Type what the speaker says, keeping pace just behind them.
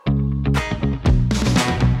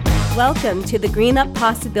Welcome to the Green Up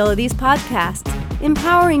Possibilities podcast,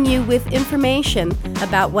 empowering you with information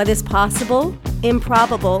about what is possible,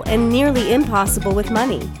 improbable, and nearly impossible with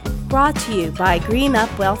money. Brought to you by Green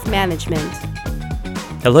Up Wealth Management.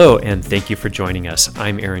 Hello, and thank you for joining us.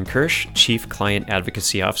 I'm Aaron Kirsch, Chief Client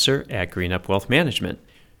Advocacy Officer at Green Up Wealth Management.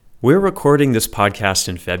 We're recording this podcast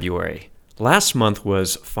in February. Last month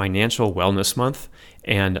was Financial Wellness Month,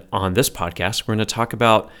 and on this podcast, we're going to talk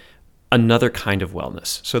about another kind of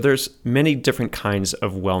wellness. So there's many different kinds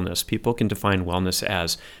of wellness. People can define wellness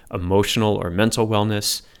as emotional or mental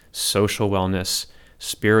wellness, social wellness,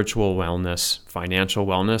 spiritual wellness, financial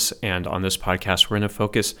wellness, and on this podcast, we're going to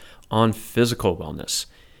focus on physical wellness.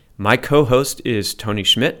 My co-host is Tony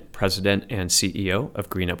Schmidt, President and CEO of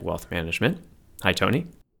Green Up Wealth Management. Hi, Tony.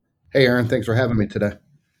 Hey, Aaron. Thanks for having me today.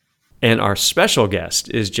 And our special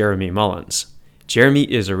guest is Jeremy Mullins. Jeremy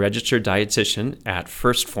is a registered dietitian at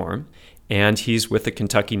 1st Phorm, and he's with the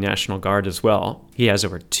Kentucky National Guard as well. He has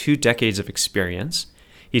over 2 decades of experience.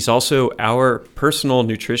 He's also our personal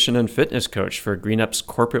nutrition and fitness coach for Green Up's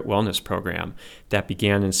corporate wellness program that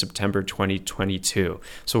began in September 2022.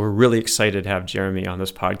 So we're really excited to have Jeremy on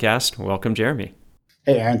this podcast. Welcome, Jeremy.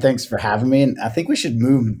 Hey, Aaron, thanks for having me. And I think we should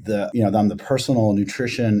move I'm the personal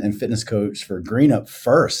nutrition and fitness coach for Green Up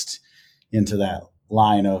first into that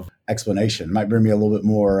line of explanation. Might bring me a little bit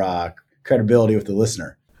more credibility with the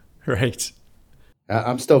listener. Right.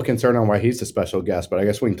 I'm still concerned on why he's a special guest, but I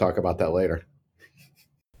guess we can talk about that later.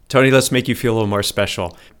 Tony, let's make you feel a little more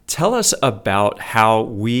special. Tell us about how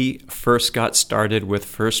we first got started with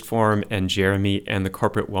 1st Phorm and Jeremy and the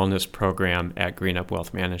corporate wellness program at Green Up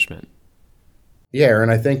Wealth Management. Yeah,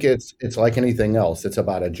 Aaron, I think it's like anything else. It's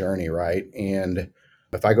about a journey, right? And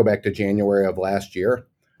if I go back to January of last year,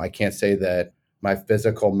 I can't say that my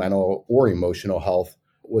physical, mental, or emotional health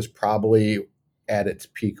was probably at its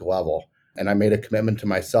peak level. And I made a commitment to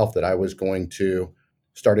myself that I was going to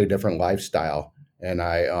start a different lifestyle. And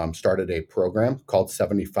I started a program called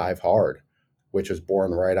 75 Hard, which was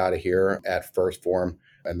born right out of here at 1st Phorm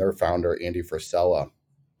and their founder, Andy Frisella.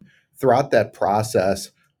 Throughout that process,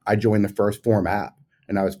 I joined the 1st Phorm app,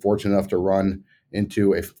 and I was fortunate enough to run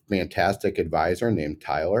into a fantastic advisor named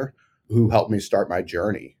Tyler, who helped me start my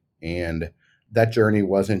journey. And that journey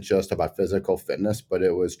wasn't just about physical fitness, but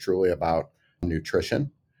it was truly about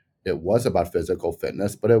nutrition. It was about physical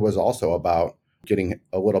fitness, but it was also about getting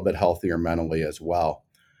a little bit healthier mentally as well.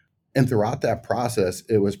 And throughout that process,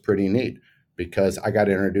 it was pretty neat because I got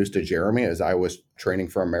introduced to Jeremy as I was training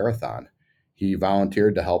for a marathon. He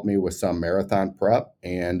volunteered to help me with some marathon prep,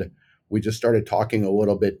 and we just started talking a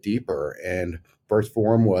little bit deeper. And 1st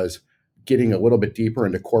Phorm was getting a little bit deeper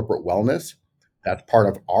into corporate wellness. That's part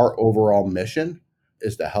of our overall mission,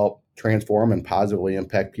 is to help transform and positively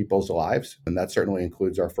impact people's lives. And that certainly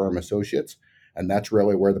includes our firm associates. And that's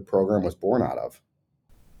really where the program was born out of.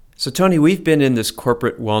 So, Tony, we've been in this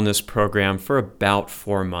corporate wellness program for about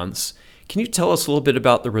 4 months. Can you tell us a little bit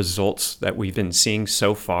about the results that we've been seeing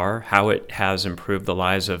so far, how it has improved the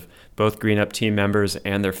lives of both Green Up team members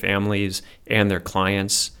and their families and their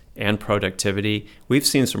clients and productivity? We've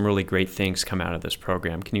seen some really great things come out of this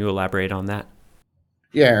program. Can you elaborate on that?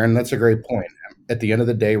 Yeah, Aaron, that's a great point. At the end of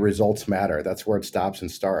the day, results matter. That's where it stops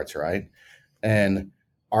and starts, right? And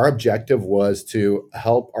our objective was to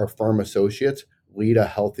help our firm associates lead a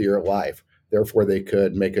healthier life. Therefore, they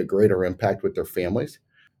could make a greater impact with their families,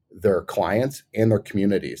 their clients, and their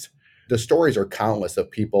communities. The stories are countless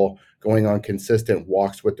of people going on consistent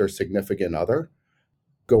walks with their significant other,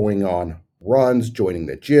 going on runs, joining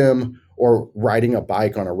the gym, or riding a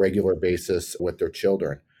bike on a regular basis with their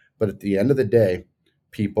children. But at the end of the day,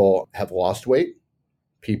 people have lost weight,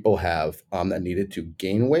 people have that needed to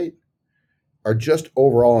gain weight, are just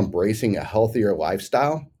overall embracing a healthier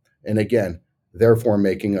lifestyle. And again, therefore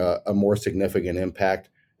making a more significant impact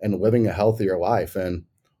and living a healthier life. And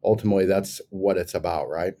ultimately, that's what it's about,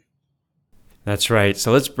 right? That's right.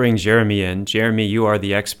 So let's bring Jeremy in. Jeremy, you are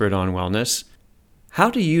the expert on wellness.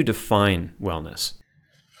 How do you define wellness?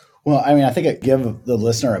 Well, I think I give the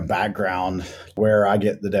listener a background where I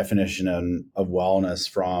get the definition of wellness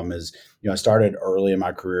from is, I started early in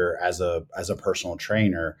my career as a personal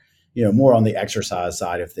trainer, more on the exercise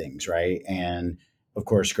side of things, right? And of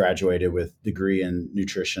course, graduated with degree in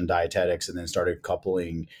nutrition dietetics and then started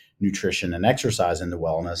coupling nutrition and exercise into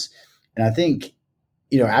wellness. And I think,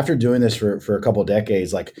 after doing this for a couple of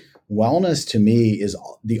decades, like wellness to me is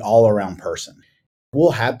the all around person.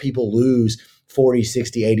 We'll have people lose 40,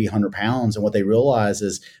 60, 80, 100 pounds. And what they realize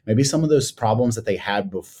is maybe some of those problems that they had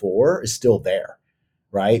before is still there.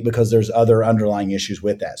 right? Because there's other underlying issues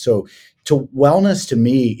with that. So to wellness to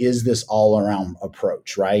me is this all around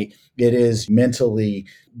approach, right? It is mentally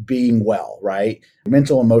being well, right?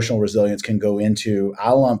 Mental emotional resilience can go into,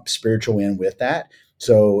 I lump spiritual in with that.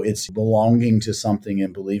 So it's belonging to something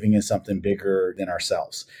and believing in something bigger than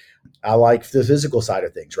ourselves. I like the physical side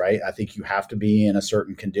of things, right? I think you have to be in a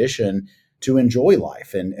certain condition to enjoy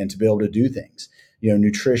life and to be able to do things.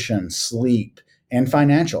 Nutrition, sleep, and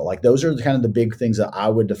financial. Like those are kind of the big things that I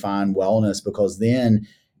would define wellness, because then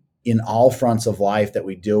in all fronts of life that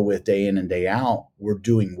we deal with day in and day out, we're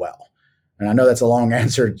doing well. And I know that's a long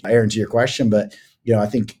answer, Aaron, to your question, but I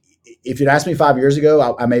think if you'd asked me 5 years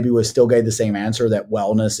ago, I maybe would still gave the same answer, that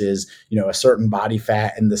wellness is, a certain body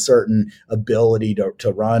fat and the certain ability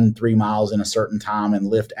to run 3 miles in a certain time and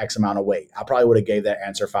lift X amount of weight. I probably would have gave that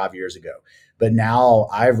answer 5 years ago. But now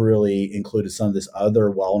I've really included some of this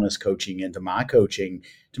other wellness coaching into my coaching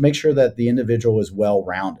to make sure that the individual is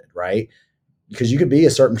well-rounded, right? Because you could be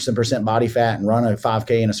a certain percent body fat and run a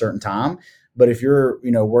 5K in a certain time. But if you're,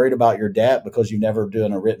 worried about your debt because you've never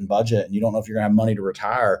done a written budget and you don't know if you're going to have money to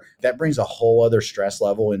retire, that brings a whole other stress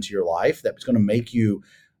level into your life that's going to make you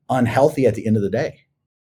unhealthy at the end of the day.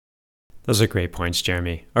 Those are great points,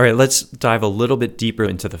 Jeremy. All right, let's dive a little bit deeper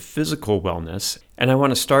into the physical wellness. And I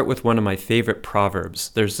want to start with one of my favorite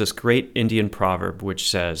proverbs. There's this great Indian proverb which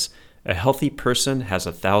says, "A healthy person has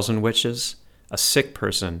 1,000 wishes, a sick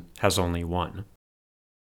person has only one."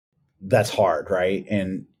 That's hard, right?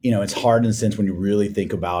 And, it's hard in the sense when you really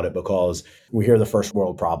think about it, because we hear the first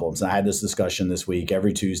world problems. And I had this discussion this week.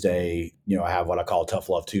 Every Tuesday, I have what I call Tough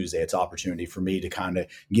Love Tuesday. It's an opportunity for me to kind of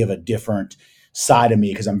give a different side of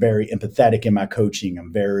me, because I'm very empathetic in my coaching.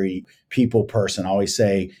 I'm very people person. I always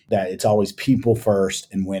say that it's always people first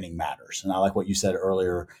and winning matters. And I like what you said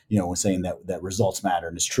earlier, when saying that results matter,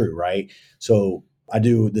 and it's true, right? So I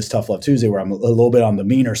do this Tough Love Tuesday where I'm a little bit on the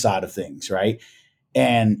meaner side of things, right?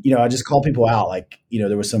 And, I just call people out. Like,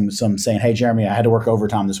 there was some saying, "Hey, Jeremy, I had to work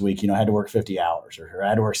overtime this week. I had to work 50 hours or I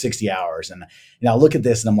had to work 60 hours. And, I look at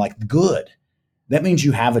this and I'm like, good. That means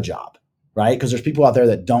you have a job, right? Because there's people out there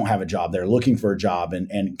that don't have a job. They're looking for a job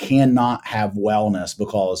and cannot have wellness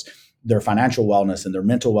because their financial wellness and their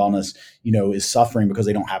mental wellness, is suffering because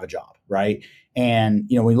they don't have a job, right? And,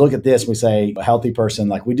 when we look at this, we say a healthy person,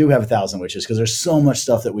 like we do have 1,000 wishes because there's so much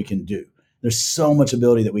stuff that we can do. There's so much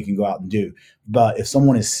ability that we can go out and do. But if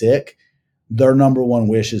someone is sick, their number one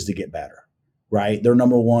wish is to get better, right? Their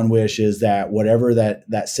number one wish is that whatever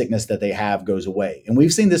that sickness that they have goes away. And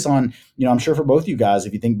we've seen this on, I'm sure for both of you guys,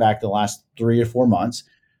 if you think back the last 3 or 4 months,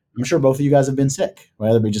 I'm sure both of you guys have been sick,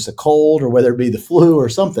 whether it be just a cold or whether it be the flu or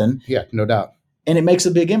something. Yeah, no doubt. And it makes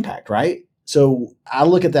a big impact, right? So I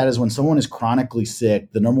look at that as when someone is chronically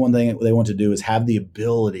sick, the number one thing they want to do is have the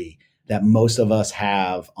ability that most of us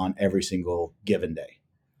have on every single given day.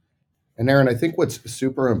 And Aaron, I think what's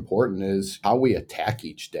super important is how we attack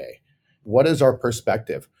each day. What is our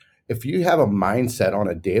perspective? If you have a mindset on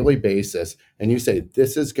a daily basis and you say,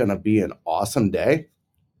 this is going to be an awesome day,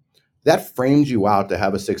 that frames you out to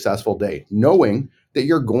have a successful day, knowing that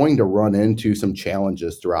you're going to run into some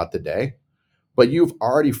challenges throughout the day, but you've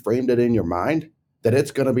already framed it in your mind that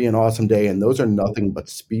it's going to be an awesome day. And those are nothing but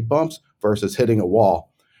speed bumps versus hitting a wall.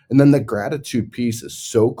 And then the gratitude piece is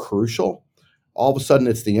so crucial. All of a sudden,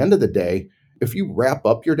 it's the end of the day. If you wrap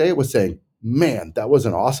up your day with saying, man, that was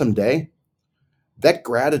an awesome day, that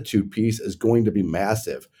gratitude piece is going to be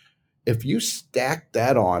massive. If you stack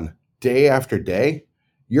that on day after day,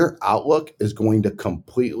 your outlook is going to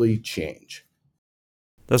completely change.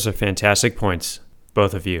 Those are fantastic points,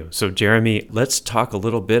 both of you. So, Jeremy, let's talk a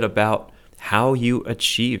little bit about how you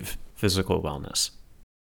achieve physical wellness.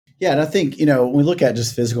 Yeah. And I think, when we look at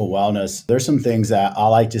just physical wellness, there's some things that I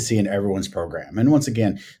like to see in everyone's program. And once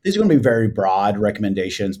again, these are going to be very broad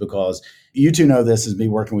recommendations because you two know this as me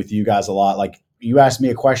working with you guys a lot. Like you ask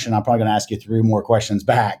me a question, I'm probably going to ask you 3 more questions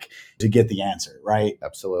back to get the answer, right?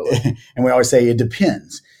 Absolutely. And we always say it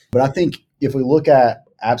depends. But I think if we look at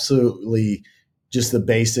absolutely just the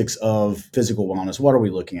basics of physical wellness, what are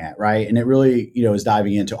we looking at, right? And it really, is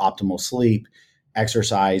diving into optimal sleep,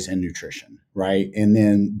 exercise, and nutrition, right? And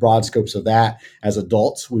then broad scopes of that, as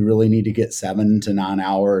adults, we really need to get 7 to 9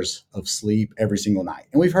 hours of sleep every single night.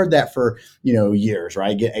 And we've heard that for, years,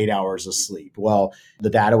 right? Get 8 hours of sleep. Well, the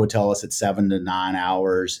data would tell us it's 7 to 9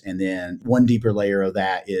 hours. And then one deeper layer of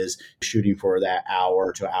that is shooting for that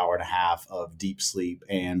hour to hour and a half of deep sleep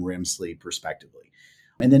and REM sleep, respectively.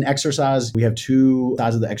 And then exercise, we have 2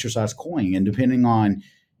 sides of the exercise coin. And depending on,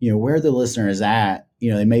 where the listener is at,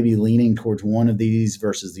 they may be leaning towards one of these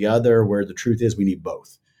versus the other, where the truth is we need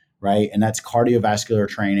both, right? And that's cardiovascular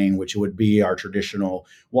training, which would be our traditional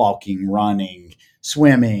walking, running,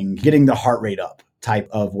 swimming, getting the heart rate up type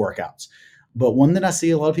of workouts. But one that I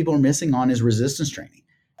see a lot of people are missing on is resistance training.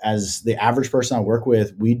 As the average person I work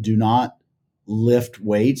with, we do not lift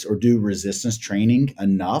weights or do resistance training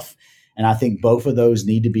enough. And I think both of those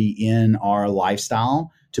need to be in our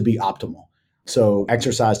lifestyle to be optimal. So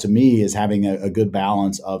exercise to me is having a good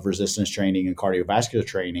balance of resistance training and cardiovascular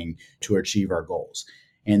training to achieve our goals.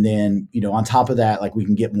 And then, on top of that, like we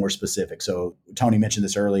can get more specific. So Tony mentioned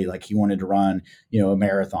this early, like he wanted to run, a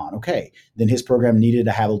marathon. Okay. Then his program needed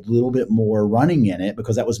to have a little bit more running in it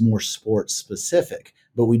because that was more sports specific,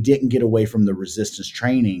 but we didn't get away from the resistance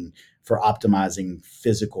training for optimizing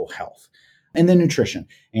physical health. And then nutrition.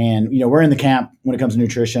 And, we're in the camp when it comes to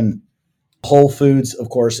nutrition. Whole foods, of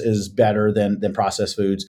course, is better than processed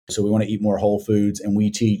foods. So we want to eat more whole foods, and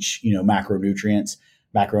we teach, macronutrients.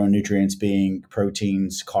 Macronutrients being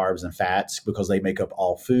proteins, carbs, and fats because they make up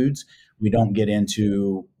all foods. We don't get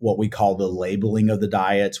into what we call the labeling of the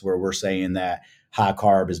diets where we're saying that high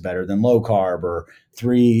carb is better than low carb or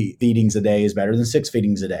 3 feedings a day is better than 6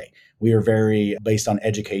 feedings a day. We are very based on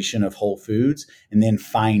education of whole foods and then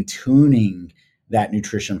fine tuning that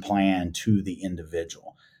nutrition plan to the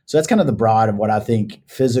individual. So that's kind of the broad of what I think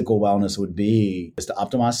physical wellness would be, is to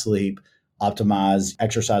optimize sleep, optimize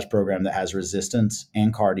exercise program that has resistance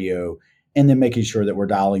and cardio, and then making sure that we're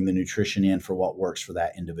dialing the nutrition in for what works for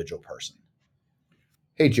that individual person.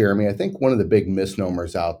 Hey, Jeremy, I think one of the big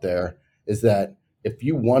misnomers out there is that if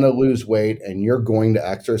you want to lose weight and you're going to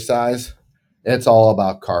exercise, it's all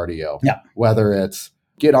about cardio. Yeah. Whether it's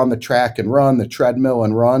get on the track and run, the treadmill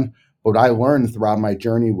and run. What I learned throughout my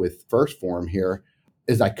journey with First Form here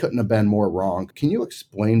is I couldn't have been more wrong. Can you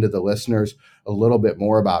explain to the listeners a little bit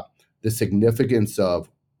more about the significance of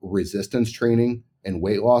resistance training and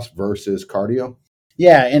weight loss versus cardio?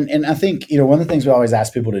 Yeah. And I think, one of the things we always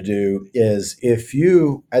ask people to do is if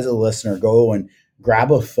you, as a listener, go and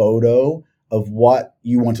grab a photo of what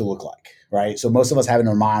you want to look like, right? So most of us have in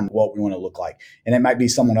our mind what we want to look like. And it might be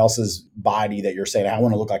someone else's body that you're saying, I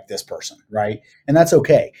want to look like this person, right? And that's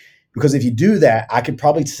okay. Because if you do that, I could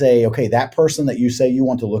probably say, okay, that person that you say you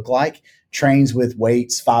want to look like trains with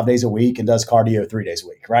weights 5 days a week and does cardio 3 days a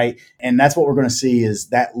week, right? And that's what we're going to see is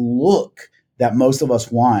that look that most of us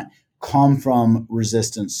want come from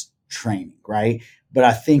resistance training, right? But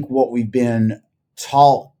I think what we've been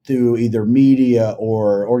taught through either media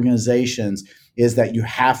or organizations is that you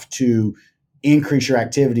have to increase your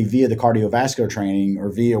activity via the cardiovascular training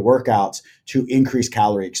or via workouts to increase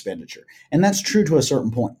calorie expenditure. And that's true to a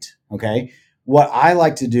certain point, okay? What I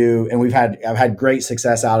like to do, and I've had great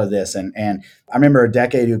success out of this. And I remember a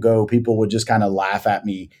decade ago, people would just kind of laugh at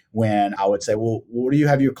me when I would say, well, what do you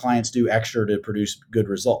have your clients do extra to produce good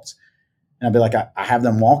results? And I'd be like, I have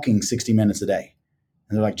them walking 60 minutes a day.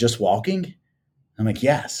 And they're like, just walking? I'm like,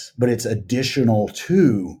 yes, but it's additional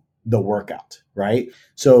to the workout, right?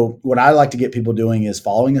 So what I like to get people doing is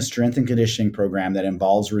following a strength and conditioning program that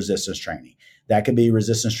involves resistance training. That could be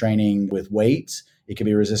resistance training with weights. It could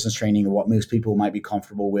be resistance training of what most people might be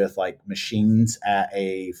comfortable with, like machines at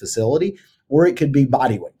a facility, or it could be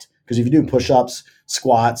body weight. Because if you do push-ups,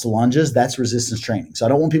 squats, lunges, that's resistance training. So I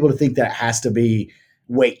don't want people to think that it has to be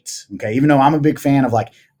weights, okay? Even though I'm a big fan of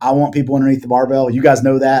I want people underneath the barbell. You guys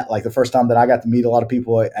know that. Like the first time that I got to meet a lot of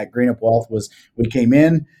people at Green Up Wealth was we came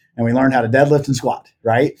in and we learned how to deadlift and squat,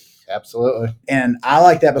 right? Absolutely. And I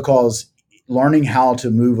like that because learning how to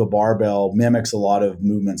move a barbell mimics a lot of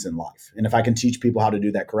movements in life. And if I can teach people how to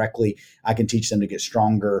do that correctly, I can teach them to get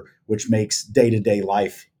stronger, which makes day-to-day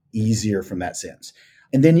life easier from that sense.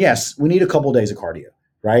 And then, yes, we need a couple of days of cardio,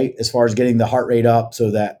 right? As far as getting the heart rate up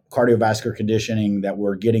so that cardiovascular conditioning that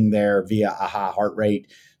we're getting there via a high heart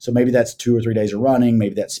rate. So maybe that's 2 or 3 days of running,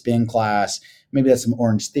 maybe that's spin class, maybe that's some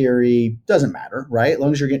Orange Theory, doesn't matter, right? As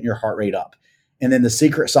long as you're getting your heart rate up. And then the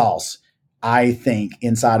secret sauce, I think,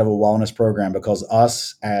 inside of a wellness program, because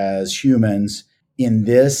us as humans in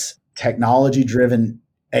this technology-driven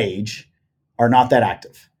age are not that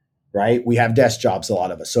active, right? We have desk jobs, a lot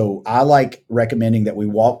of us. So I like recommending that we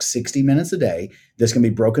walk 60 minutes a day. This can be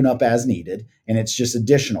broken up as needed, and it's just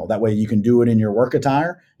additional. That way you can do it in your work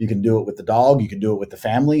attire. You can do it with the dog. You can do it with the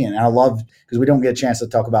family. And I love, because we don't get a chance to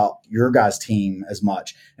talk about your guys' team as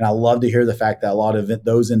much. And I love to hear the fact that a lot of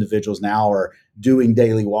those individuals now are doing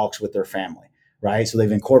daily walks with their family, right? So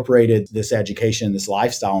they've incorporated this education, this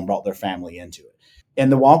lifestyle, and brought their family into it.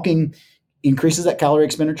 And the walking increases that calorie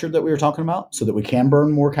expenditure that we were talking about so that we can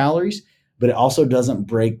burn more calories, but it also doesn't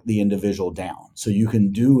break the individual down. So you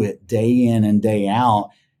can do it day in and day out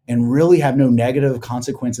and really have no negative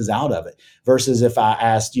consequences out of it. Versus if I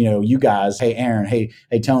asked, you guys, hey, Aaron, hey,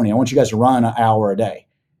 Tony, I want you guys to run an hour a day.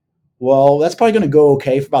 Well, that's probably going to go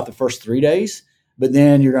okay for about the first 3 days. But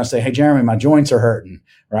then you're going to say, hey, Jeremy, my joints are hurting,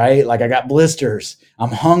 right? Like I got blisters.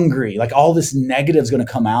 I'm hungry. Like all this negative is going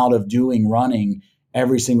to come out of doing running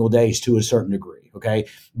every single day to a certain degree. Okay.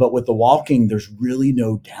 But with the walking, there's really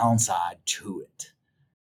no downside to it.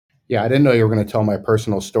 Yeah, I didn't know you were going to tell my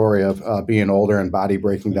personal story of being older and body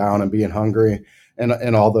breaking down and being hungry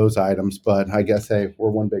and all those items. But I guess, hey,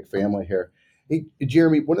 we're one big family here. Hey,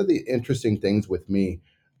 Jeremy, one of the interesting things with me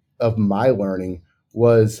of my learning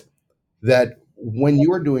was that when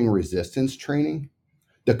you are doing resistance training,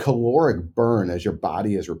 the caloric burn as your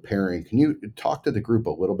body is repairing. Can you talk to the group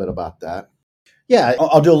a little bit about that? Yeah,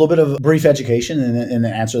 I'll do a little bit of brief education and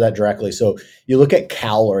answer that directly. So you look at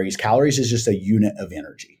calories. Calories is just a unit of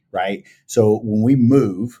energy, right? So when we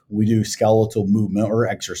move, we do skeletal movement or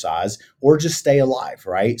exercise or just stay alive,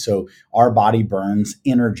 right? So our body burns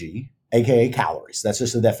energy, aka calories. That's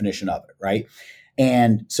just the definition of it, right?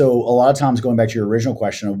 And so a lot of times, going back to your original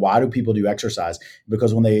question of why do people do exercise?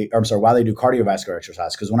 Because why they do cardiovascular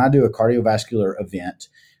exercise? Because when I do a cardiovascular event,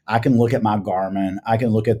 I can look at my Garmin, I can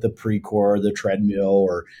look at the Precor, the treadmill,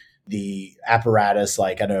 or the apparatus.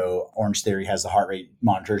 Like I know Orange Theory has the heart rate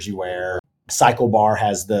monitors you wear. CycleBar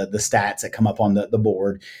has the stats that come up on the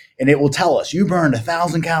board, and it will tell us you burned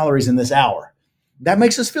 1,000 calories in this hour. That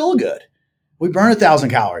makes us feel good. We burn 1,000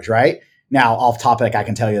 calories, right? Now, off topic, I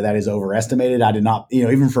can tell you that is overestimated. I did not,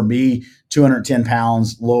 even for me, 210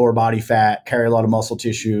 pounds, lower body fat, carry a lot of muscle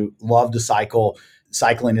tissue, love to cycle.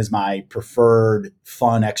 Cycling is my preferred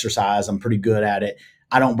fun exercise. I'm pretty good at it.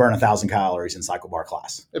 I don't burn 1,000 calories in CycleBar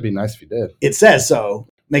class. It'd be nice if you did. It says so.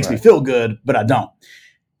 Makes me feel good, but I don't.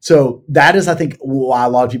 So that is, I think, why a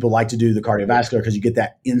lot of people like to do the cardiovascular, because you get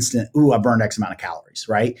that instant, I burned X amount of calories,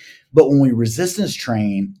 right? But when we resistance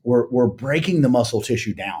train, we're breaking the muscle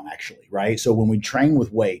tissue down, actually, right? So when we train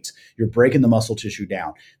with weights, you're breaking the muscle tissue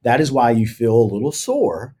down. That is why you feel a little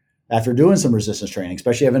sore after doing some resistance training,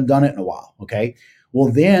 especially if you haven't done it in a while, okay?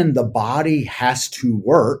 Well, then the body has to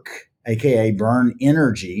work, aka burn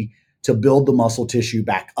energy, to build the muscle tissue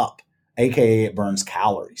back up, aka it burns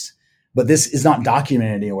calories. But this is not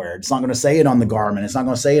documented anywhere. It's not going to say it on the Garmin. It's not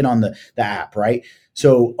going to say it on the app, right?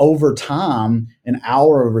 So over time, an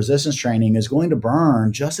hour of resistance training is going to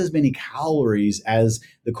burn just as many calories as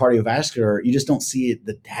the cardiovascular. You just don't see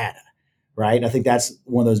the data, right? I think that's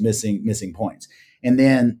one of those missing points. And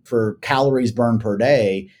then for calories burned per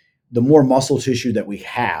day, the more muscle tissue that we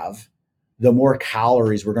have, the more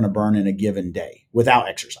calories we're going to burn in a given day without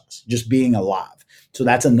exercise, just being alive. So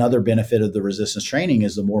that's another benefit of the resistance training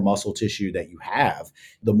is the more muscle tissue that you have,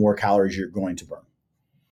 the more calories you're going to burn.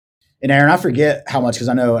 And Aaron, I forget how much, because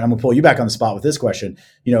I know, and I'm going to pull you back on the spot with this question.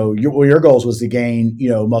 Your goals was to gain,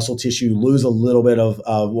 muscle tissue, lose a little bit of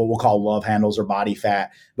what we'll call love handles or body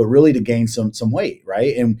fat, but really to gain some weight,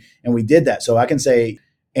 right? And we did that. So I can say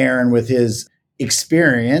Aaron, with his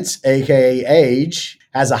experience, aka age,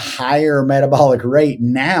 has a higher metabolic rate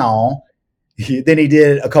now than he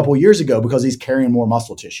did a couple of years ago because he's carrying more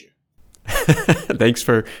muscle tissue. Thanks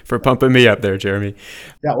for pumping me up there, Jeremy.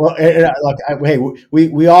 Yeah, well, hey,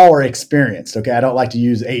 we all are experienced. Okay, I don't like to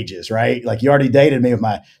use ages, right? Like you already dated me with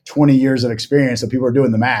my 20 years of experience, so people are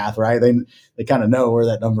doing the math, right? They kind of know where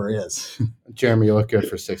that number is. Jeremy, you look good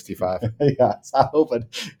for 65. Yeah, so I hope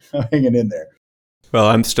I'm hanging in there. Well,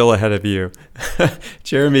 I'm still ahead of you.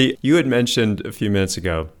 Jeremy, you had mentioned a few minutes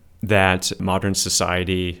ago that modern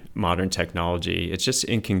society, modern technology, it's just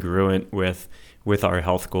incongruent with our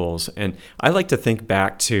health goals. And I like to think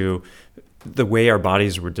back to the way our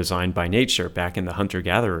bodies were designed by nature back in the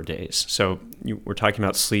hunter-gatherer days. So we're talking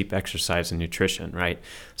about sleep, exercise, and nutrition, right?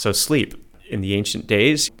 So sleep. In the ancient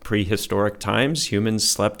days, prehistoric times, humans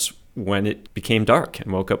slept when it became dark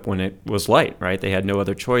and woke up when it was light, right? They had no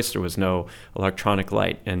other choice. There was no electronic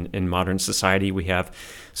light. And in modern society, we have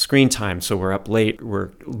screen time. So we're up late,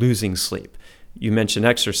 we're losing sleep. You mentioned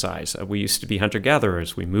exercise. We used to be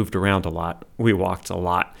hunter-gatherers. We moved around a lot. We walked a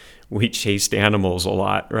lot. We chased animals a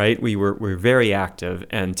lot, right? We were very active.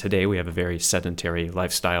 And today we have a very sedentary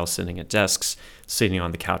lifestyle, sitting at desks, sitting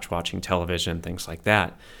on the couch, watching television, things like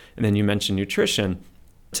that. And then you mentioned nutrition.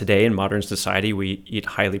 Today in modern society, we eat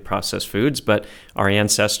highly processed foods, but our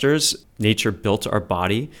ancestors, nature built our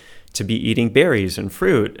body to be eating berries and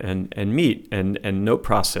fruit and meat and no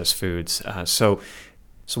processed foods. So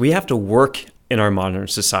we have to work in our modern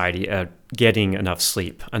society at getting enough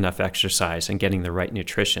sleep, enough exercise, and getting the right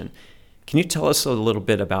nutrition. Can you tell us a little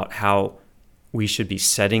bit about how we should be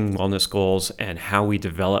setting wellness goals and how we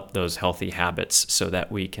develop those healthy habits so that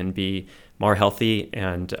we can be more healthy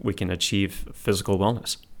and we can achieve physical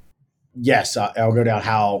wellness? Yes, I'll go down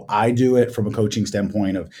how I do it from a coaching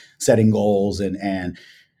standpoint of setting goals and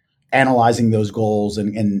analyzing those goals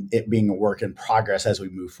and it being a work in progress as we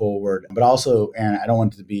move forward. But also, and I don't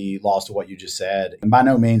want it to be lost to what you just said. And by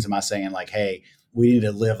no means am I saying like, hey, we need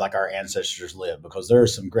to live like our ancestors lived, because there are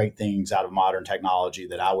some great things out of modern technology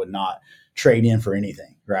that I would not trade in for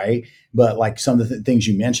anything, right? But like some of the things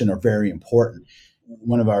you mentioned are very important.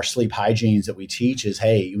 One of our sleep hygienes that we teach is,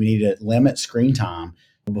 hey, we need to limit screen time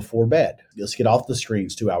before bed. Let's get off the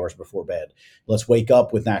screens 2 hours before bed. Let's wake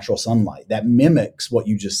up with natural sunlight. That mimics what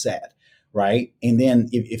you just said, right? And then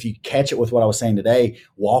if you catch it with what I was saying today,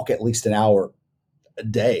 walk at least an hour a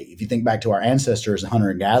day. If you think back to our ancestors,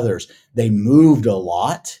 hunter and gatherers, they moved a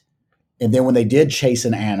lot. And then when they did chase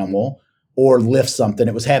an animal or lift something,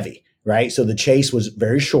 it was heavy, right? So the chase was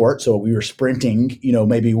very short. So we were sprinting,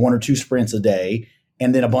 maybe 1 or 2 sprints a day,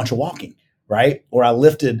 and then a bunch of walking, right? Or I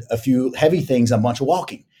lifted a few heavy things, a bunch of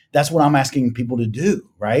walking. That's what I'm asking people to do,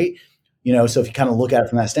 right? So if you kind of look at it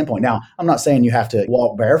from that standpoint. Now, I'm not saying you have to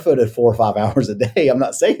walk barefooted 4 or 5 hours a day. I'm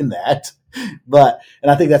not saying that.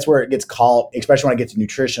 And I think that's where it gets caught, especially when I get to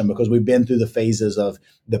nutrition, because we've been through the phases of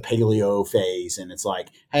the paleo phase. And it's like,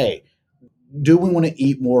 hey, do we want to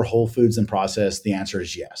eat more whole foods and processed? The answer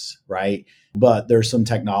is yes, right? But there's some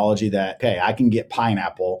technology that, okay, I can get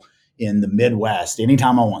pineapple in the Midwest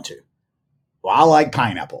anytime I want to. Well, I like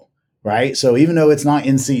pineapple, right? So even though it's not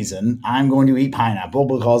in season, I'm going to eat pineapple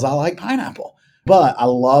because I like pineapple. But I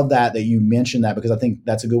love that you mentioned that, because I think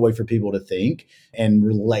that's a good way for people to think and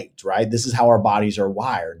relate, right? This is how our bodies are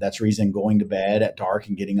wired. That's the reason going to bed at dark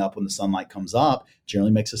and getting up when the sunlight comes up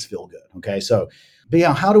generally makes us feel good. Okay. So, but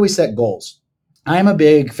yeah, how do we set goals? I'm a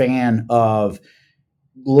big fan of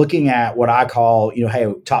looking at what I call,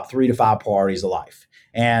 hey, top 3 to 5 priorities of life.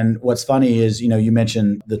 And what's funny is, you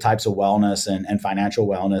mentioned the types of wellness and financial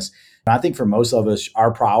wellness. And I think for most of us,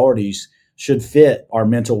 our priorities should fit our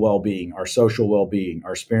mental well-being, our social well-being,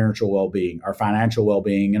 our spiritual well-being, our financial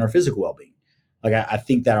well-being, and our physical well-being. Like I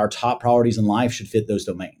think that our top priorities in life should fit those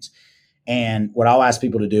domains. And what I'll ask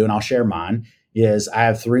people to do, and I'll share mine, is I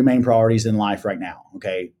have 3 main priorities in life right now.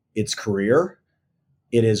 Okay. It's career.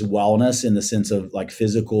 It is wellness in the sense of like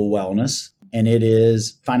physical wellness, and it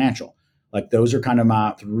is financial. Like those are kind of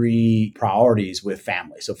my 3 priorities with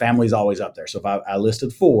family. So family is always up there. So if I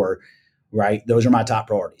listed 4, right, those are my top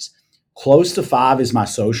priorities. Close to 5 is my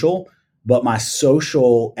social, but my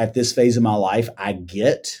social at this phase of my life, I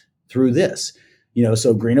get through this.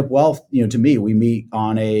 So Green Up Wealth, to me, we meet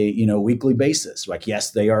on a, weekly basis. Like,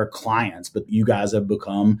 yes, they are clients, but you guys have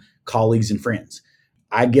become colleagues and friends.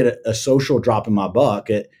 I get a social drop in my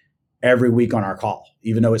bucket every week on our call,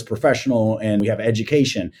 even though it's professional and we have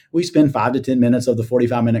education. We spend 5 to 10 minutes of the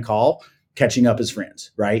 45-minute call catching up as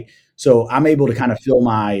friends, right? So I'm able to kind of fill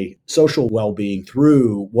my social well-being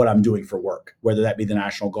through what I'm doing for work, whether that be the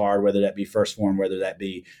National Guard, whether that be First Form, whether that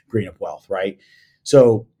be Green Up Wealth, right?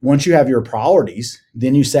 So once you have your priorities,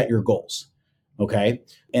 then you set your goals, okay?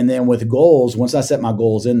 And then with goals, once I set my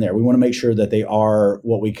goals in there, we want to make sure that they are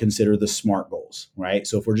what we consider the SMART goals, right?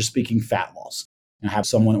 So if we're just speaking fat loss, and I have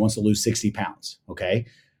someone that wants to lose 60 pounds, okay?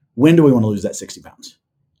 When do we want to lose that 60 pounds?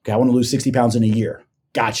 Okay, I want to lose 60 pounds in a year.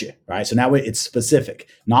 Gotcha, right? So now it's specific.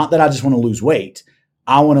 Not that I just want to lose weight.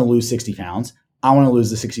 I want to lose 60 pounds. I want to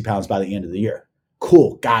lose the 60 pounds by the end of the year.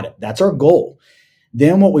 Cool, got it. That's our goal.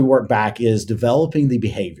 Then what we work back is developing the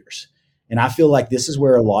behaviors. And I feel like this is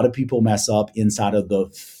where a lot of people mess up inside of the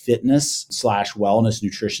fitness/wellness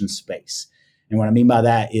nutrition space. And what I mean by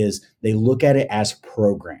that is they look at it as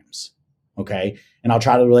programs, okay? And I'll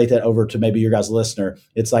try to relate that over to maybe your guys' listener.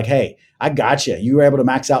 It's like, hey, I got you. You were able to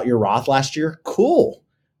max out your Roth last year. Cool.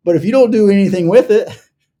 But if you don't do anything with it,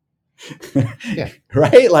 Yeah.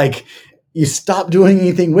 right? Like you stop doing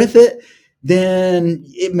anything with it, then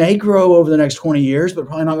it may grow over the next 20 years, but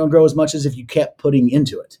probably not going to grow as much as if you kept putting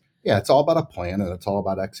into it. Yeah, it's all about a plan and it's all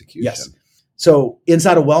about execution. Yes. So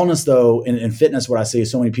inside of wellness, though, and fitness, what I see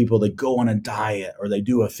is so many people, they go on a diet or they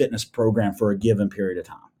do a fitness program for a given period of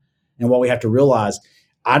time. And what we have to realize,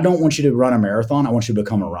 I don't want you to run a marathon. I want you to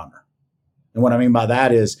become a runner. And what I mean by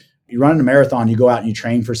that is you run a marathon, you go out and you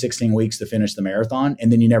train for 16 weeks to finish the marathon,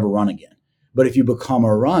 and then you never run again. But if you become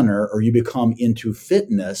a runner or you become into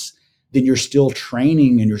fitness, then you're still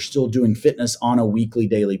training and you're still doing fitness on a weekly,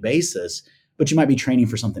 daily basis, but you might be training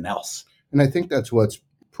for something else. And I think that's what's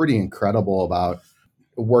pretty incredible about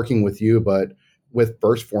working with you, but with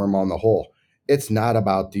First Form on the whole. It's not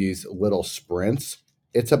about these little sprints.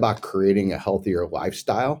 It's about creating a healthier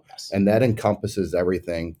lifestyle. Yes. And that encompasses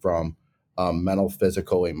everything from mental,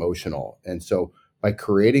 physical, emotional. And so by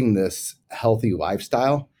creating this healthy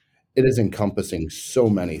lifestyle, it is encompassing so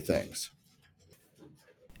many things.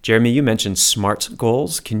 Jeremy, you mentioned SMART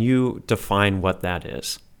goals. Can you define what that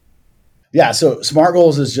is? Yeah. So SMART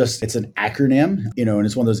goals is it's an acronym, and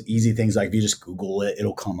it's one of those easy things. Like if you just Google it,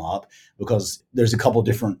 it'll come up because there's a couple of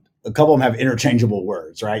them have interchangeable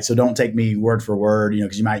words, right? So don't take me word for word,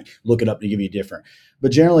 because you might look it up to give you different.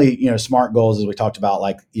 But generally, SMART goals, as we talked about,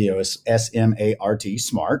 like, is SMART,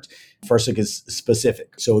 SMART. First thing is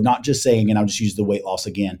specific. So not just saying, and I'll just use the weight loss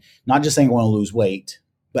again, not just saying I want to lose weight,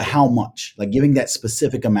 but how much, like giving that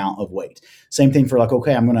specific amount of weight. Same thing for like,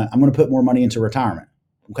 okay, I'm going to put more money into retirement.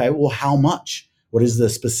 Okay, well, how much? What is the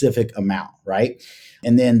specific amount, right?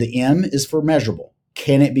 And then the M is for measurable.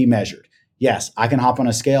 Can it be measured? Yes, I can hop on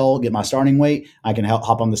a scale, get my starting weight. I can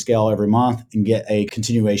hop on the scale every month and get a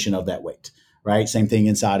continuation of that weight, right? Same thing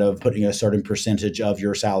inside of putting a certain percentage of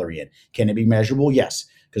your salary in. Can it be measurable? Yes,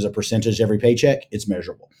 because a percentage every paycheck, it's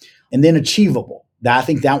measurable. And then achievable. I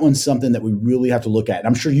think that one's something that we really have to look at. And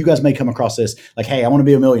I'm sure you guys may come across this like, hey, I want to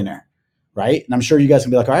be a millionaire. Right. And I'm sure you guys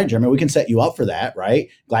can be like, all right, Jeremy, we can set you up for that. Right.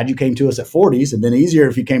 Glad you came to us at 40s. It'd been easier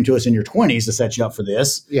if you came to us in your 20s to set you up for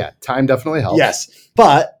this. Yeah. Time definitely helps. Yes.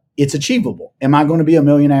 But it's achievable. Am I going to be a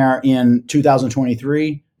millionaire in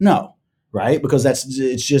 2023? No. Right. Because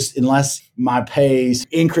it's just, unless my pay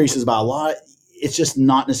increases by a lot, it's just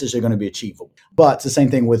not necessarily going to be achievable. But it's the same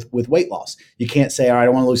thing with weight loss. You can't say, all right, I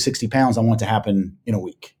want to lose 60 pounds. I want it to happen in a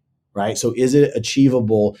week. Right. So is it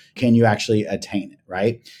achievable? Can you actually attain it?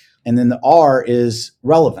 Right. And then the R is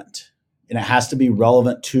relevant, and it has to be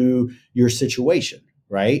relevant to your situation,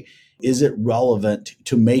 right? Is it relevant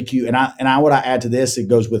to make you, what I add to this, it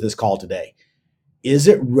goes with this call today. Is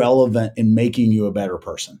it relevant in making you a better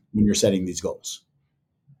person when you're setting these goals?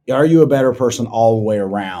 Are you a better person all the way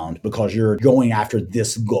around because you're going after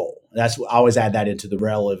this goal? I always add that into the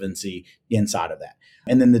relevancy inside of that.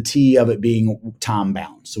 And then the T of it being time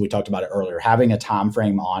bound. So we talked about it earlier, having a time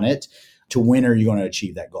frame on it. To when are you going to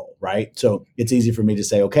achieve that goal, right? So it's easy for me to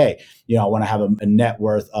say, okay, I want to have a net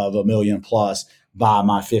worth of $1 million plus by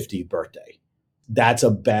my 50th birthday. That's a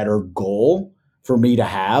better goal for me to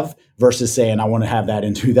have versus saying I want to have that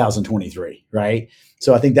in 2023, right?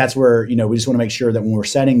 So I think that's where, we just want to make sure that when we're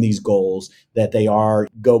setting these goals that they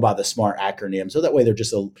go by the SMART acronym. So that way they're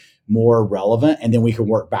just more relevant, and then we can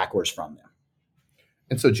work backwards from them.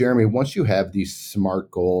 And so, Jeremy, once you have these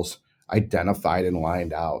SMART goals identified and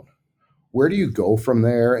lined out, where do you go from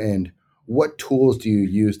there, and what tools do you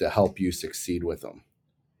use to help you succeed with them?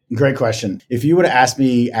 Great question. If you would have asked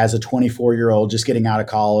me as a 24-year-old just getting out of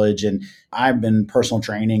college, and I've been personal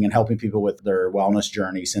training and helping people with their wellness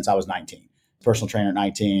journey since I was 19. Personal trainer at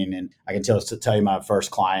 19. And I can tell you my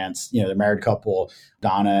first clients, the married couple,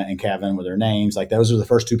 Donna and Kevin with their names, like those are the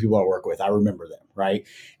first two people I work with. I remember them, right?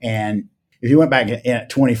 And if you went back at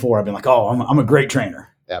 24, I've been like, oh, I'm a great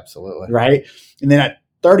trainer. Absolutely. Right? And then at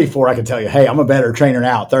 34, I can tell you, hey, I'm a better trainer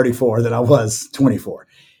now at 34 than I was 24.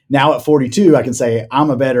 Now at 42, I can say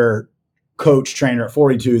I'm a better coach trainer at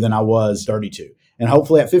 42 than I was 32. And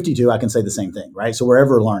hopefully at 52, I can say the same thing, right? So we're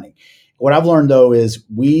ever learning. What I've learned, though, is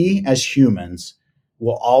we as humans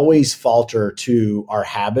will always falter to our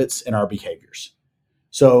habits and our behaviors.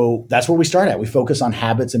 So that's where we start at. We focus on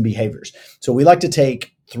habits and behaviors. So we like to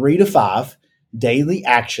take 3 to 5 daily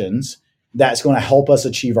actions that's going to help us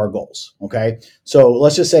achieve our goals. Okay. So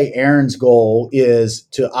let's just say Aaron's goal is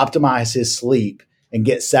to optimize his sleep and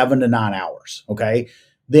get 7 to 9 hours. Okay.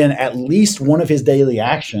 Then at least one of his daily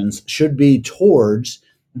actions should be towards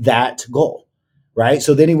that goal. Right.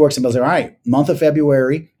 So then he works and goes, all right, month of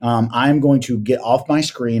February, I'm going to get off my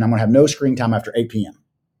screen. I'm going to have no screen time after 8 p.m.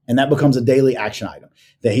 And that becomes a daily action item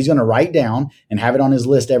that he's going to write down and have it on his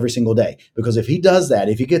list every single day. Because if he does that,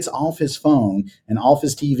 if he gets off his phone and off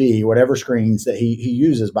his TV, whatever screens that he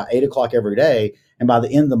uses by 8 o'clock every day, and by the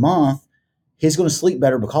end of the month, he's going to sleep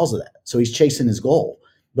better because of that. So he's chasing his goal.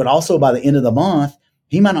 But also by the end of the month,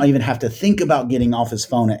 he might not even have to think about getting off his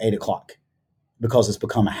phone at 8 o'clock because it's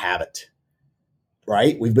become a habit,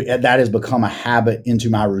 right? That has become a habit into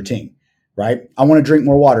my routine, right? I want to drink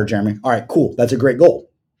more water, Jeremy. All right, cool. That's a great goal.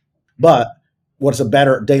 But what's a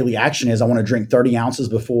better daily action is I want to drink 30 ounces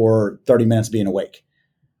before 30 minutes being awake,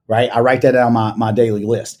 right? I write that down on my daily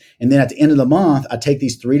list. And then at the end of the month, I take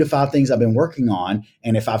these 3 to 5 things I've been working on.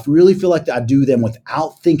 And if I really feel like I do them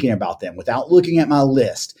without thinking about them, without looking at my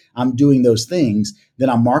list, I'm doing those things, then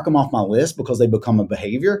I mark them off my list because they become a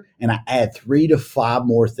behavior. And I add 3 to 5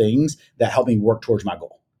 more things that help me work towards my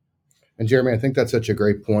goal. And Jeremy, I think that's such a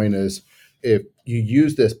great point is if you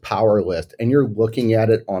use this power list and you're looking at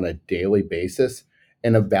it on a daily basis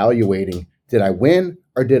and evaluating, did I win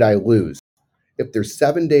or did I lose? If there's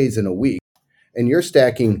 7 days in a week and you're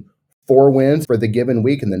stacking 4 wins for the given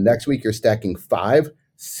week and the next week you're stacking 5,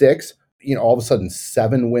 6, all of a sudden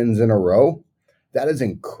 7 wins in a row, That is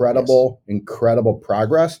incredible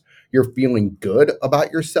progress. You're feeling good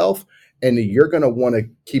about yourself, and you're going to want to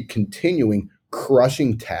keep continuing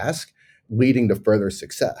crushing tasks, leading to further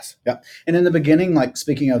success. Yeah. And in the beginning, like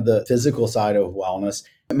speaking of the physical side of wellness,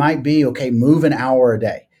 it might be, okay, move an hour a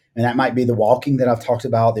day. And that might be the walking that I've talked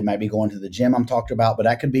about. They might be going to the gym I'm talked about, but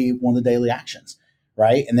that could be one of the daily actions,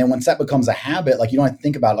 right? And then once that becomes a habit, like you don't have to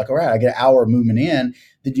think about it, like, all right, I get an hour of movement in.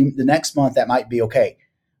 The next month, that might be, okay,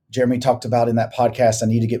 Jeremy talked about in that podcast, I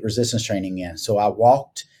need to get resistance training in. So I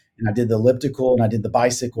walked and I did the elliptical and I did the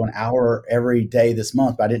bicycle an hour every day this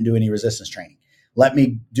month, but I didn't do any resistance training. Let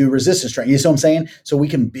me do resistance training. You see what I'm saying? So we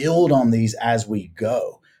can build on these as we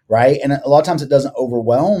go, right? And a lot of times it doesn't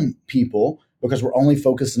overwhelm people because we're only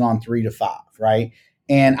focusing on 3 to 5, right?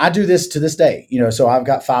 And I do this to this day, so I've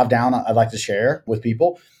got 5 down I'd like to share with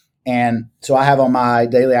people. And so I have on my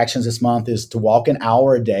daily actions this month is to walk an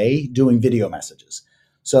hour a day doing video messages.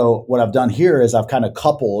 So what I've done here is I've kind of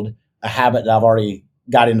coupled a habit that I've already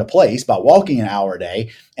got into place by walking an hour a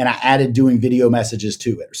day, and I added doing video messages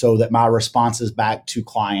to it so that my responses back to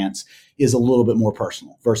clients is a little bit more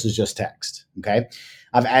personal versus just text. Okay.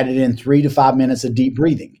 I've added in 3 to 5 minutes of deep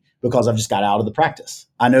breathing because I've just got out of the practice.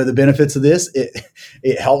 I know the benefits of this.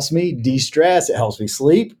 It helps me de-stress. It helps me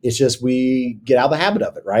sleep. It's just we get out of the habit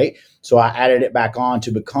of it, right? So I added it back on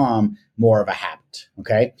to become more of a habit,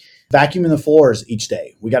 okay? Vacuuming the floors each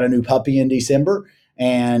day. We got a new puppy in December,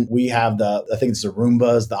 and we have I think it's the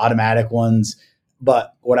Roombas, the automatic ones.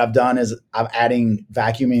 But what I've done is I'm adding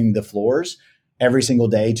vacuuming the floors every single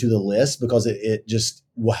day to the list because it just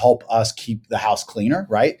will help us keep the house cleaner,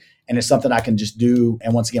 right? And it's something I can just do.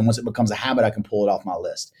 And once it becomes a habit, I can pull it off my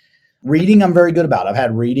list. Reading, I'm very good about. I've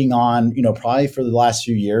had reading on, probably for the last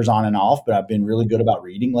few years on and off, but I've been really good about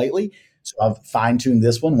reading lately. So I've fine-tuned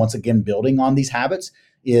this one. Once again, building on these habits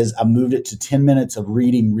is I moved it to 10 minutes of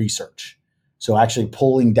reading research. So actually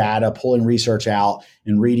pulling data, pulling research out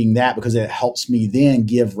and reading that because it helps me then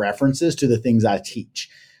give references to the things I teach.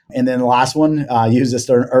 And then the last one, I used this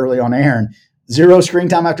early on, Aaron, 0 screen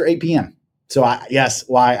time after 8 p.m. So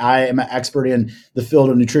why I am an expert in the field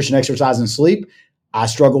of nutrition, exercise, and sleep, I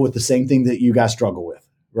struggle with the same thing that you guys struggle with,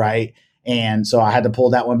 right? And so I had to pull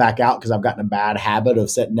that one back out because I've gotten a bad habit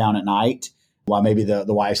of sitting down at night while maybe the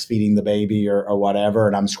wife's feeding the baby or whatever,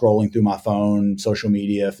 and I'm scrolling through my phone, social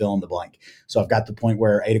media, fill in the blank. So I've got the point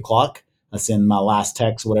where 8 o'clock, I send my last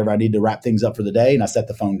text, whatever I need to wrap things up for the day, and I set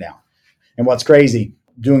the phone down. And what's crazy,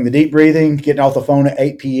 doing the deep breathing, getting off the phone at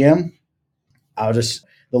 8 p.m.,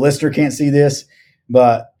 the listener can't see this,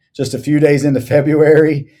 but just a few days into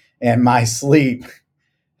February, and my sleep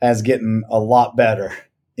has gotten a lot better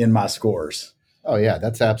in my scores. Oh, yeah,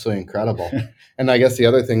 that's absolutely incredible. And I guess the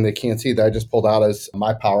other thing they can't see that I just pulled out is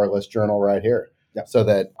my Power List journal right here. Yep. So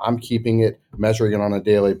that I'm keeping it, measuring it on a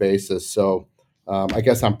daily basis. So I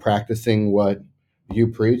guess I'm practicing what you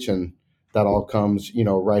preach, and that all comes,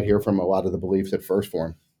 right here from a lot of the beliefs at First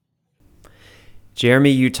Form. Jeremy,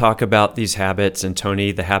 you talk about these habits, and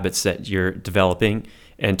Tony, the habits that you're developing.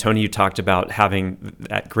 And Tony, you talked about having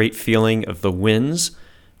that great feeling of the wins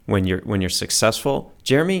when you're successful.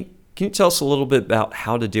 Jeremy, can you tell us a little bit about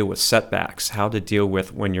how to deal with setbacks, how to deal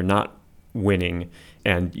with when you're not winning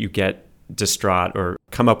and you get distraught or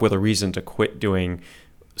come up with a reason to quit doing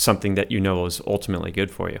something that is ultimately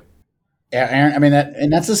good for you? Yeah, Aaron,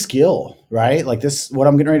 that's a skill, right? Like this, what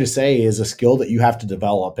I'm getting ready to say is a skill that you have to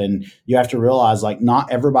develop, and you have to realize like not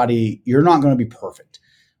everybody, you're not going to be perfect.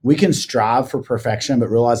 We can strive for perfection, but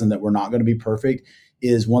realizing that we're not going to be perfect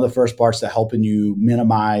is one of the first parts to helping you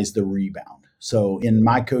minimize the rebound. So in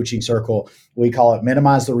my coaching circle, we call it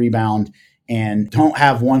minimize the rebound and don't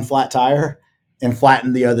have one flat tire and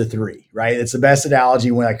flatten the other 3, right? It's the best analogy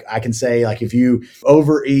when I can say, like, if you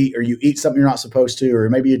overeat or you eat something you're not supposed to, or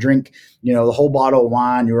maybe you drink, the whole bottle of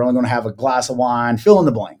wine, you're only going to have a glass of wine, fill in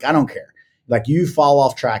the blank. I don't care. Like you fall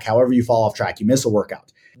off track, however you fall off track, you miss a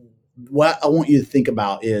workout. What I want you to think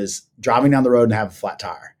about is driving down the road and have a flat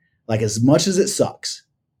tire. Like as much as it sucks,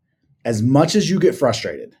 as much as you get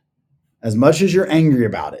frustrated, as much as you're angry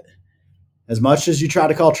about it, as much as you try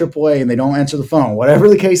to call AAA and they don't answer the phone, whatever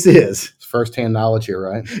the case is. It's firsthand knowledge here,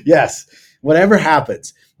 right? Yes. Whatever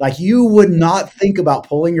happens, like you would not think about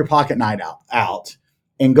pulling your pocket knife out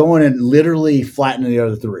and going and literally flattening the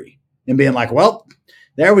other 3 and being like, well,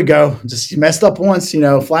 there we go. Just messed up once,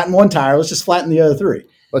 flatten one tire. Let's just flatten the other 3.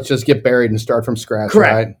 Let's just get buried and start from scratch.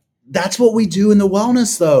 Correct. Right? That's what we do in the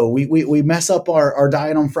wellness, though. We mess up our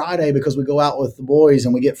diet on Friday because we go out with the boys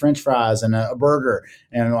and we get French fries and a burger.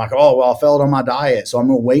 And like, oh, well, I failed on my diet, so I'm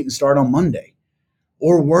going to wait and start on Monday.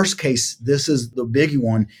 Or worst case, this is the biggie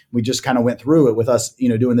one. We just kind of went through it with us,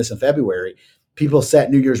 doing this in February. People set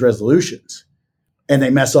New Year's resolutions. and they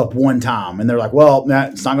mess up one time and they're like, well,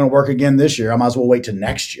 it's not going to work again this year. I might as well wait till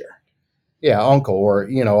next year. Yeah, uncle, or,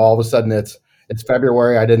 all of a sudden it's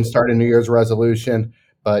February. I didn't start a New Year's resolution,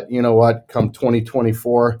 but you know what? Come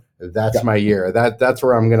 2024, that's my year. That's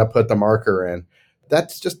where I'm going to put the marker in.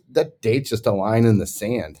 That date's just a line in the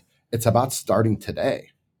sand. It's about starting today.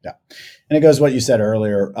 Yeah. And it goes what you said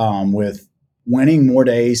earlier, with winning more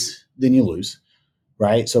days than you lose,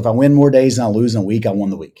 right? So if I win more days and I lose in a week, I won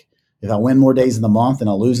the week. If I win more days in the month and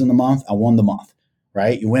I lose in the month, I won the month,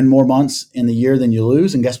 right? You win more months in the year than you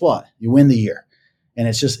lose. And guess what? You win the year. And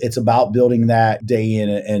it's about building that day in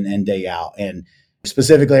and day out. And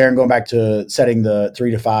specifically, Aaron, going back to setting the 3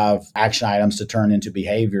 to 5 action items to turn into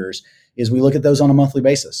behaviors, is we look at those on a monthly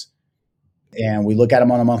basis. And we look at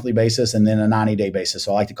them on a monthly basis and then a 90-day basis.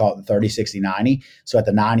 So I like to call it the 30, 60, 90. So at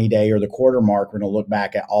the 90-day or the quarter mark, we're going to look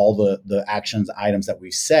back at all the actions items that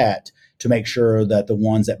we set to make sure that the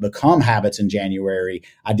ones that become habits in January,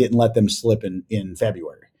 I didn't let them slip in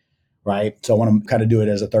February, right? So I want to kind of do it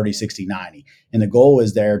as a 30, 60, 90. And the goal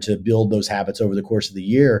is there to build those habits over the course of the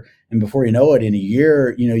year. And before you know it, in a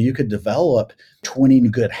year, you could develop 20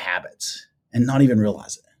 good habits and not even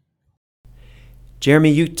realize it.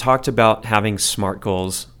 Jeremy, you talked about having SMART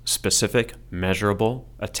goals: specific, measurable,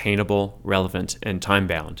 attainable, relevant, and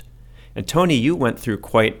time-bound. And Tony, you went through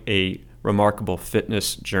quite a remarkable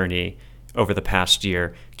fitness journey over the past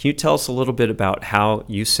year. Can you tell us a little bit about how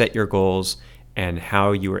you set your goals and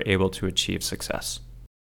how you were able to achieve success?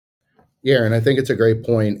 Yeah, and I think it's a great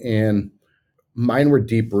point. And mine were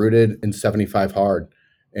deep-rooted in 75 hard.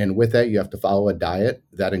 And with that, you have to follow a diet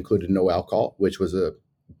that included no alcohol, which was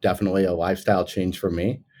definitely a lifestyle change for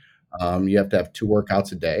me. You have to have 2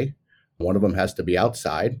 workouts a day. One of them has to be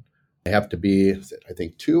outside. They have to be, I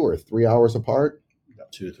think, 2 or 3 hours apart.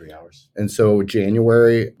 About 2 to 3 hours. And so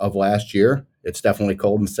January of last year, it's definitely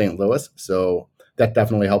cold in St. Louis. So that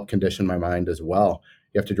definitely helped condition my mind as well.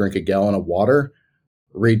 You have to drink a gallon of water,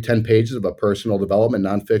 read 10 pages of a personal development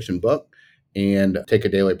nonfiction book, and take a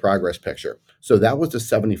daily progress picture. So that was the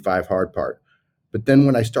 75 hard part. But then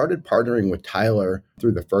when I started partnering with Tyler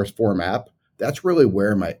through the First Form app, that's really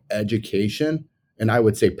where my education and I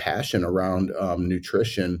would say passion around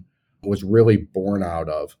nutrition was really born out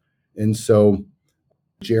of. And so,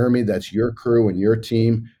 Jeremy, that's your crew and your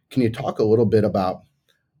team. Can you talk a little bit about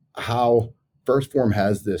how First Form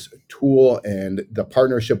has this tool and the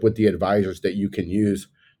partnership with the advisors that you can use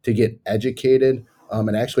to get educated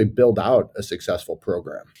and actually build out a successful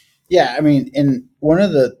program? Yeah, I mean, and one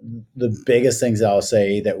of the biggest things that I'll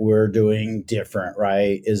say that we're doing different,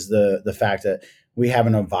 right, is the fact that we have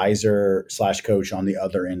an advisor / coach on the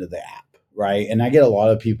other end of the app, right? And I get a lot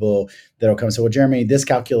of people that'll come and say, well, Jeremy, this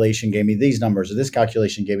calculation gave me these numbers, or this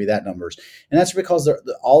calculation gave me that numbers. And that's because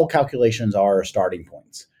all calculations are starting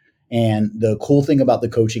points. And the cool thing about the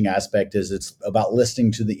coaching aspect is it's about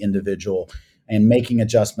listening to the individual and making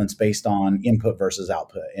adjustments based on input versus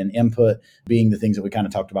output, and input being the things that we kind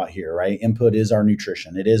of talked about here, right? Input is our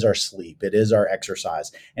nutrition. It is our sleep. It is our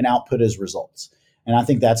exercise, and output is results. And I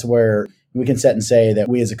think that's where we can sit and say that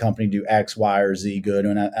we as a company do X, Y, or Z good.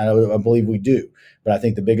 And I believe we do. But I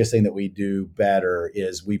think the biggest thing that we do better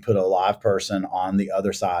is we put a live person on the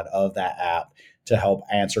other side of that app to help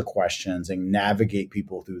answer questions and navigate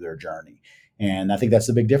people through their journey. And I think that's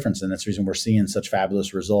the big difference. And that's the reason we're seeing such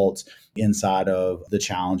fabulous results inside of the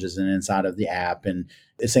challenges and inside of the app. And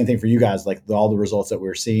the same thing for you guys, like all the results that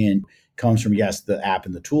we're seeing comes from, yes, the app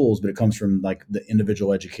and the tools, but it comes from like the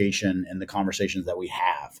individual education and the conversations that we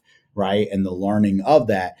have, right? And the learning of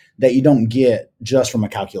that you don't get just from a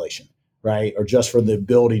calculation, right? Or just for the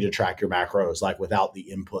ability to track your macros, like without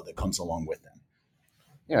the input that comes along with them.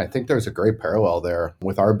 Yeah, I think there's a great parallel there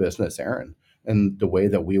with our business, Aaron, and the way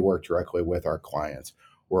that we work directly with our clients,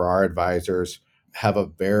 where our advisors have a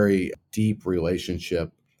very deep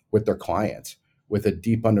relationship with their clients, with a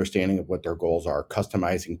deep understanding of what their goals are,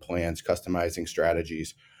 customizing plans, customizing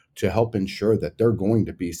strategies to help ensure that they're going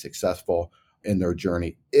to be successful in their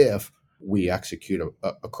journey if we execute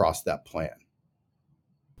across that plan.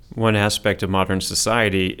 One aspect of modern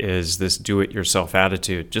society is this do-it-yourself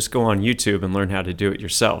attitude. Just go on YouTube and learn how to do it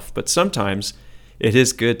yourself. But sometimes it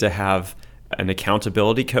is good to have an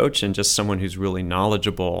accountability coach and just someone who's really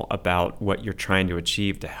knowledgeable about what you're trying to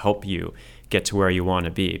achieve to help you get to where you want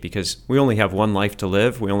to be. Because we only have one life to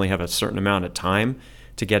live. We only have a certain amount of time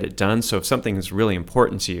to get it done. So if something is really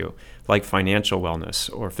important to you, like financial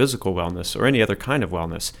wellness or physical wellness or any other kind of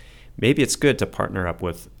wellness, maybe it's good to partner up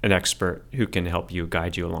with an expert who can help you,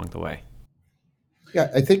 guide you along the way. Yeah,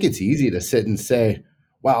 I think it's easy to sit and say,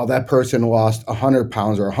 wow, that person lost 100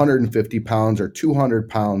 pounds or 150 pounds or 200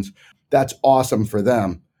 pounds. That's awesome for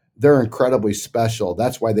them. they're incredibly special.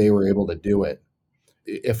 That's why they were able to do it.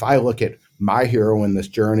 If I look at my hero in this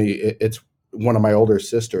journey, it's one of my older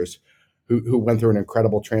sisters who went through an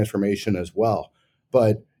incredible transformation as well.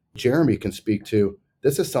 But Jeremy can speak to,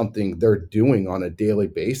 this is something they're doing on a daily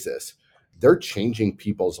basis. They're changing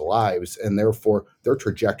people's lives and therefore their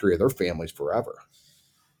trajectory of their families forever.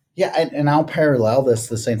 Yeah, and I'll parallel this,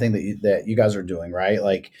 the same thing that you guys are doing, right?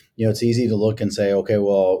 Like, it's easy to look and say, okay,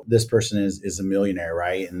 well, this person is a millionaire,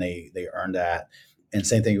 right? And they earned that. And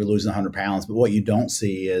same thing, you're losing 100 pounds. But what you don't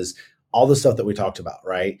see is all the stuff that we talked about,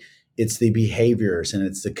 right? It's the behaviors and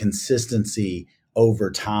it's the consistency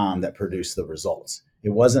over time that produce the results. It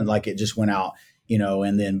wasn't like it just went out,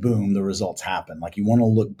 and then boom, the results happen. Like, you want to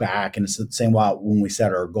look back, and it's the same way when we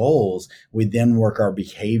set our goals, we then work our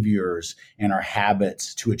behaviors and our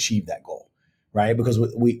habits to achieve that goal, right? Because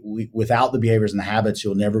we without the behaviors and the habits,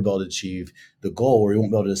 you'll never be able to achieve the goal, or you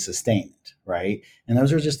won't be able to sustain it, right? And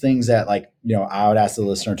those are just things that, like, I would ask the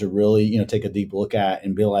listener to really, take a deep look at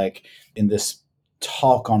and be like, in this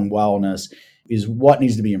talk on wellness is what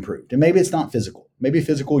needs to be improved. And maybe it's not physical. Maybe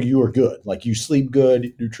physical, you are good. Like, you sleep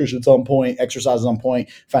good, nutrition's on point, exercise is on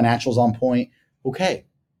point, financial's on point. Okay.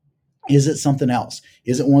 Is it something else?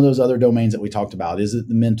 Is it one of those other domains that we talked about? Is it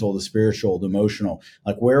the mental, the spiritual, the emotional?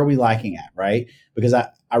 Like, where are we lacking at, right? Because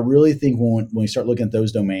I really think when we start looking at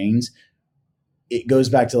those domains, it goes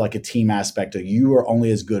back to like a team aspect of, you are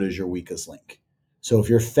only as good as your weakest link. So if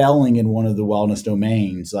you're failing in one of the wellness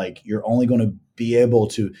domains, like, you're only going to be able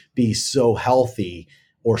to be so healthy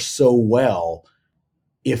or so well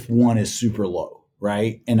if one is super low,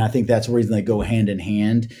 right? And I think that's the reason they go hand in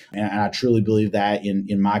hand. And I truly believe that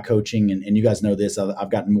in my coaching, and you guys know this,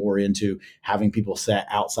 I've gotten more into having people set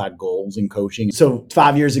outside goals in coaching. So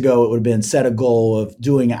 5 years ago, it would have been set a goal of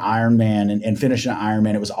doing an Ironman and finishing an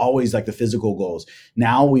Ironman. It was always like the physical goals.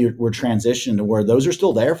 Now we're transitioned to where those are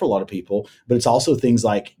still there for a lot of people, but it's also things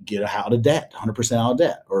like get out of debt, 100% out of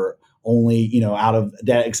debt, or only, out of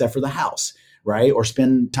debt except for the house, right? Or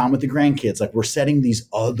spend time with the grandkids. Like, we're setting these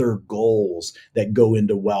other goals that go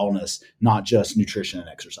into wellness, not just nutrition and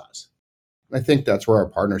exercise. I think that's where our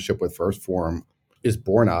partnership with First Form is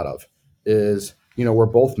born out of, is, we're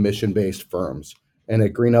both mission-based firms. And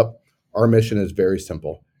at GreenUp, our mission is very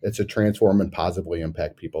simple. It's to transform and positively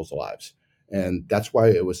impact people's lives. And that's why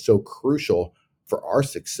it was so crucial for our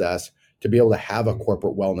success to be able to have a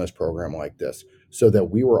corporate wellness program like this, so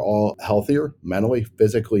that we were all healthier mentally,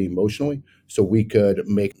 physically, emotionally, so we could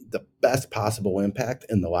make the best possible impact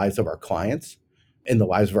in the lives of our clients, in the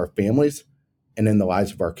lives of our families, and in the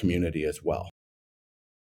lives of our community as well.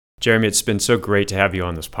 Jeremy, it's been so great to have you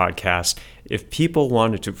on this podcast. If people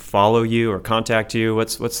wanted to follow you or contact you,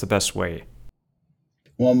 what's the best way?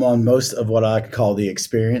 Well, I'm on most of what I call the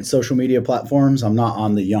experience social media platforms. I'm not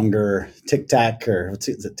on the younger TikTok, or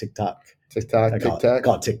is it TikTok? TikTok. I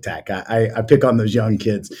call it TikTok. I pick on those young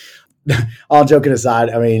kids. All joking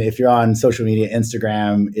aside, I mean, if you're on social media,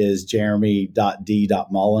 Instagram is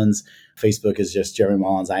jeremy.d.mullins. Facebook is just Jeremy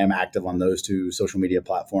Mullins. I am active on those two social media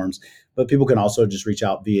platforms, but people can also just reach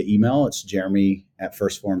out via email. It's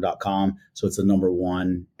jeremy@firstform.com. So it's the number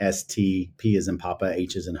 1, STP as in Papa,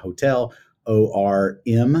 H as in Hotel,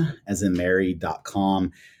 ORM as in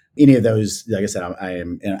Mary.com. Any of those, like I said, I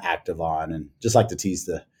am active on, and just like to tease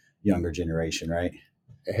the younger generation, right?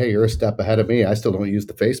 Hey, you're a step ahead of me. I still don't use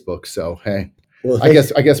the Facebook. So, hey, well, I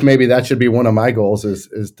guess maybe that should be one of my goals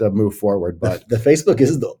is to move forward. But the Facebook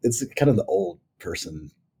it's kind of the old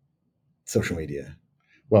person social media.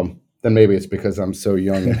 Well, then maybe it's because I'm so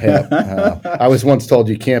young and hip. I was once told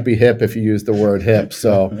you can't be hip if you use the word hip.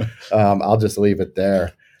 So I'll just leave it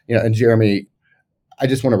there. And Jeremy, I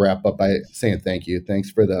just want to wrap up by saying thank you.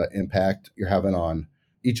 Thanks for the impact you're having on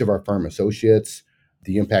each of our firm associates,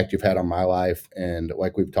 the impact you've had on my life. And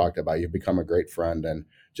like we've talked about, you've become a great friend, and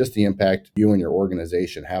just the impact you and your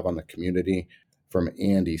organization have on the community, from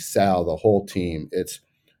Andy, Sal, the whole team.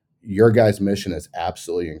 Your guys' mission is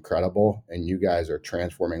absolutely incredible, and you guys are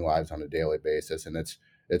transforming lives on a daily basis. And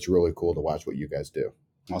it's really cool to watch what you guys do.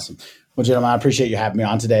 Awesome. Well, gentlemen, I appreciate you having me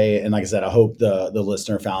on today. And like I said, I hope the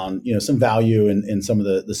listener found, some value in some of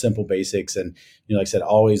the simple basics. And, like I said,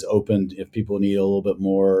 always open if people need a little bit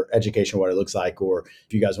more education on what it looks like, or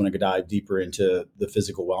if you guys want to dive deeper into the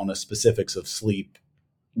physical wellness specifics of sleep,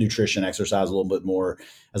 nutrition, exercise, a little bit more,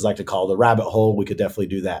 as I like to call the rabbit hole, we could definitely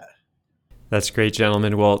do that. That's great,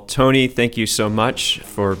 gentlemen. Well, Tony, thank you so much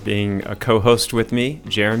for being a co-host with me.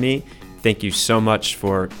 Jeremy, thank you so much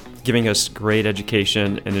for giving us great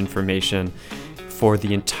education and information. For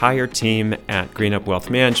the entire team at GreenUp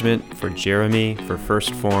Wealth Management, for Jeremy, for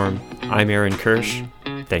First Form, I'm Aaron Kirsch.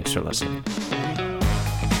 Thanks for listening.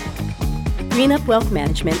 Greenup Wealth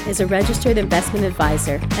Management is a registered investment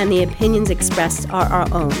advisor, and the opinions expressed are our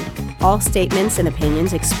own. All statements and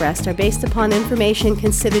opinions expressed are based upon information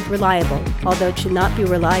considered reliable, although it should not be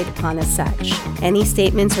relied upon as such. Any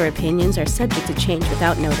statements or opinions are subject to change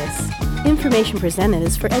without notice. Information presented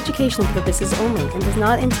is for educational purposes only and does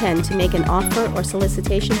not intend to make an offer or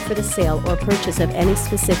solicitation for the sale or purchase of any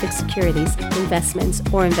specific securities, investments,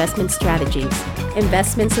 or investment strategies.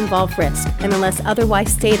 Investments involve risk and, unless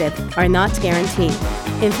otherwise stated, are not guaranteed.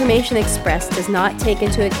 Information expressed does not take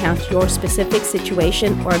into account your specific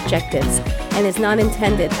situation or objectives and is not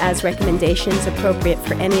intended as recommendations appropriate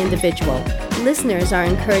for any individual. Listeners are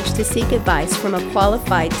encouraged to seek advice from a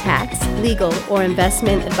qualified tax, legal, or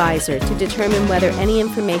investment advisor to determine whether any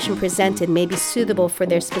information presented may be suitable for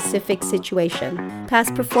their specific situation.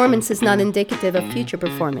 Past performance is not indicative of future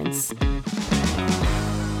performance.